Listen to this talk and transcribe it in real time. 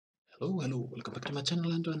Hello, welcome back to my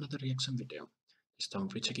channel and to another reaction video. This time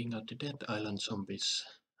we're checking out the Dead Island Zombies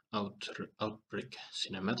Outbreak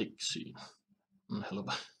cinematic scene. Hello.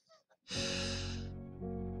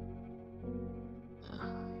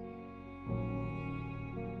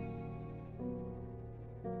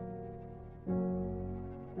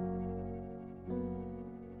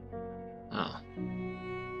 Ah.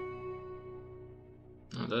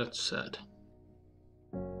 Oh, that's sad.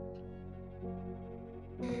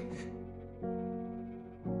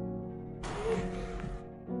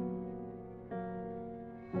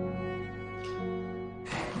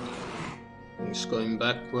 He's going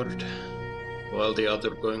backward while the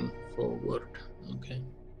other going forward. Okay.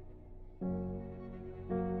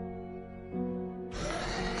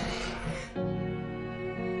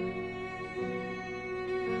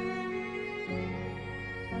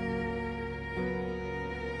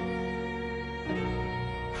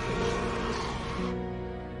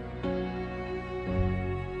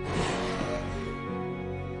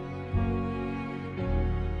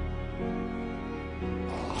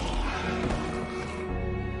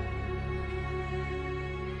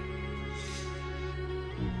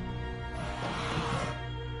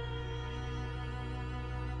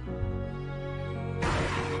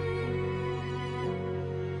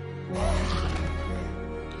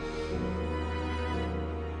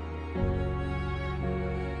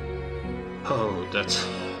 Oh, that's...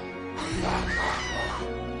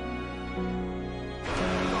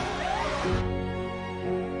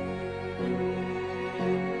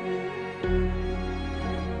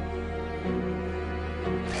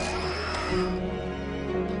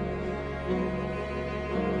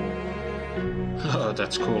 Oh,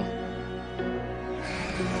 that's cool.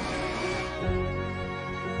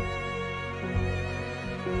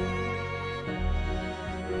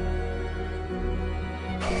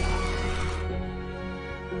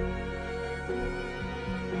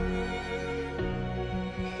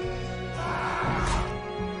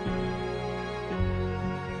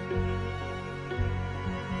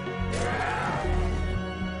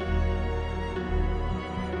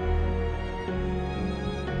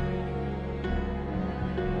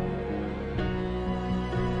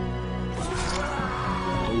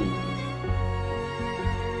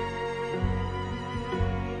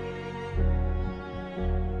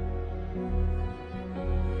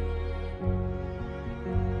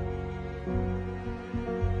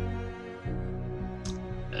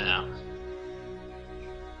 Yeah.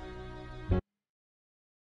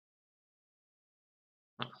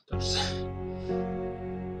 Oh, there's...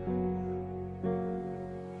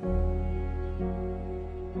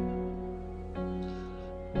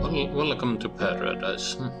 Welcome to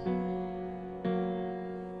paradise.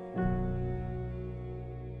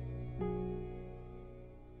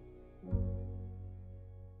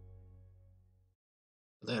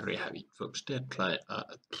 There we have it, folks. Dead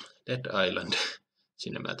Island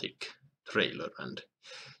cinematic trailer, and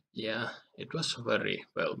yeah, it was a very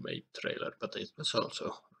well made trailer, but it was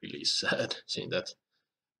also really sad seeing that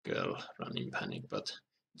girl run in panic. But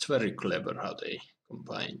it's very clever how they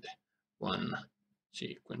combined one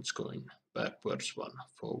sequence going backwards, one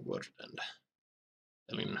forward, and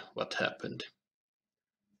telling what happened.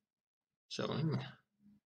 So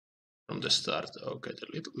from the start, okay,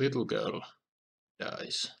 the little girl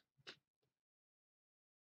dies.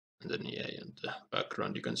 And then, yeah, in the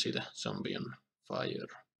background you can see the zombie on fire.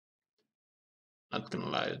 Not gonna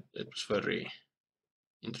lie, it was very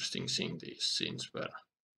interesting seeing these scenes where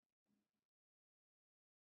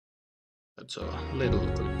that's a little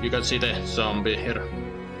clip. You can see the zombie here.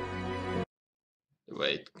 The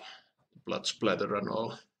way the blood splatter and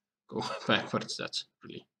all go backwards, that's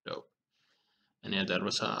really dope. And yeah, there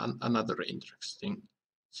was another interesting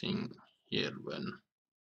thing here when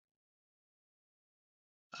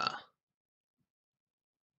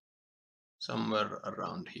somewhere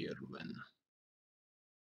around here when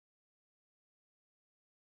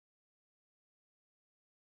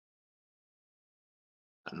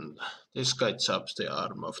and this guy chops the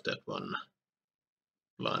arm of that one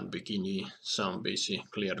blonde bikini zombie. She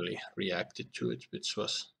clearly reacted to it, which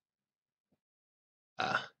was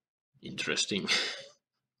interesting.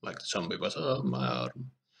 Like the zombie was, oh, my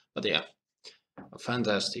arm. But yeah, a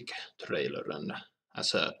fantastic trailer and a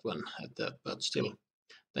sad one at that, but still,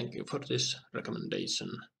 thank you for this recommendation.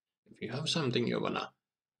 If you have something you wanna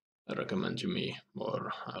recommend to me more,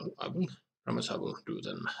 I will promise I will do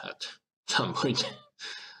them at some point.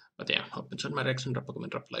 But yeah, hope you enjoyed my reaction. Drop a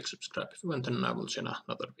comment, drop a like, subscribe if you want, and I will see you in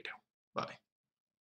another video. Bye.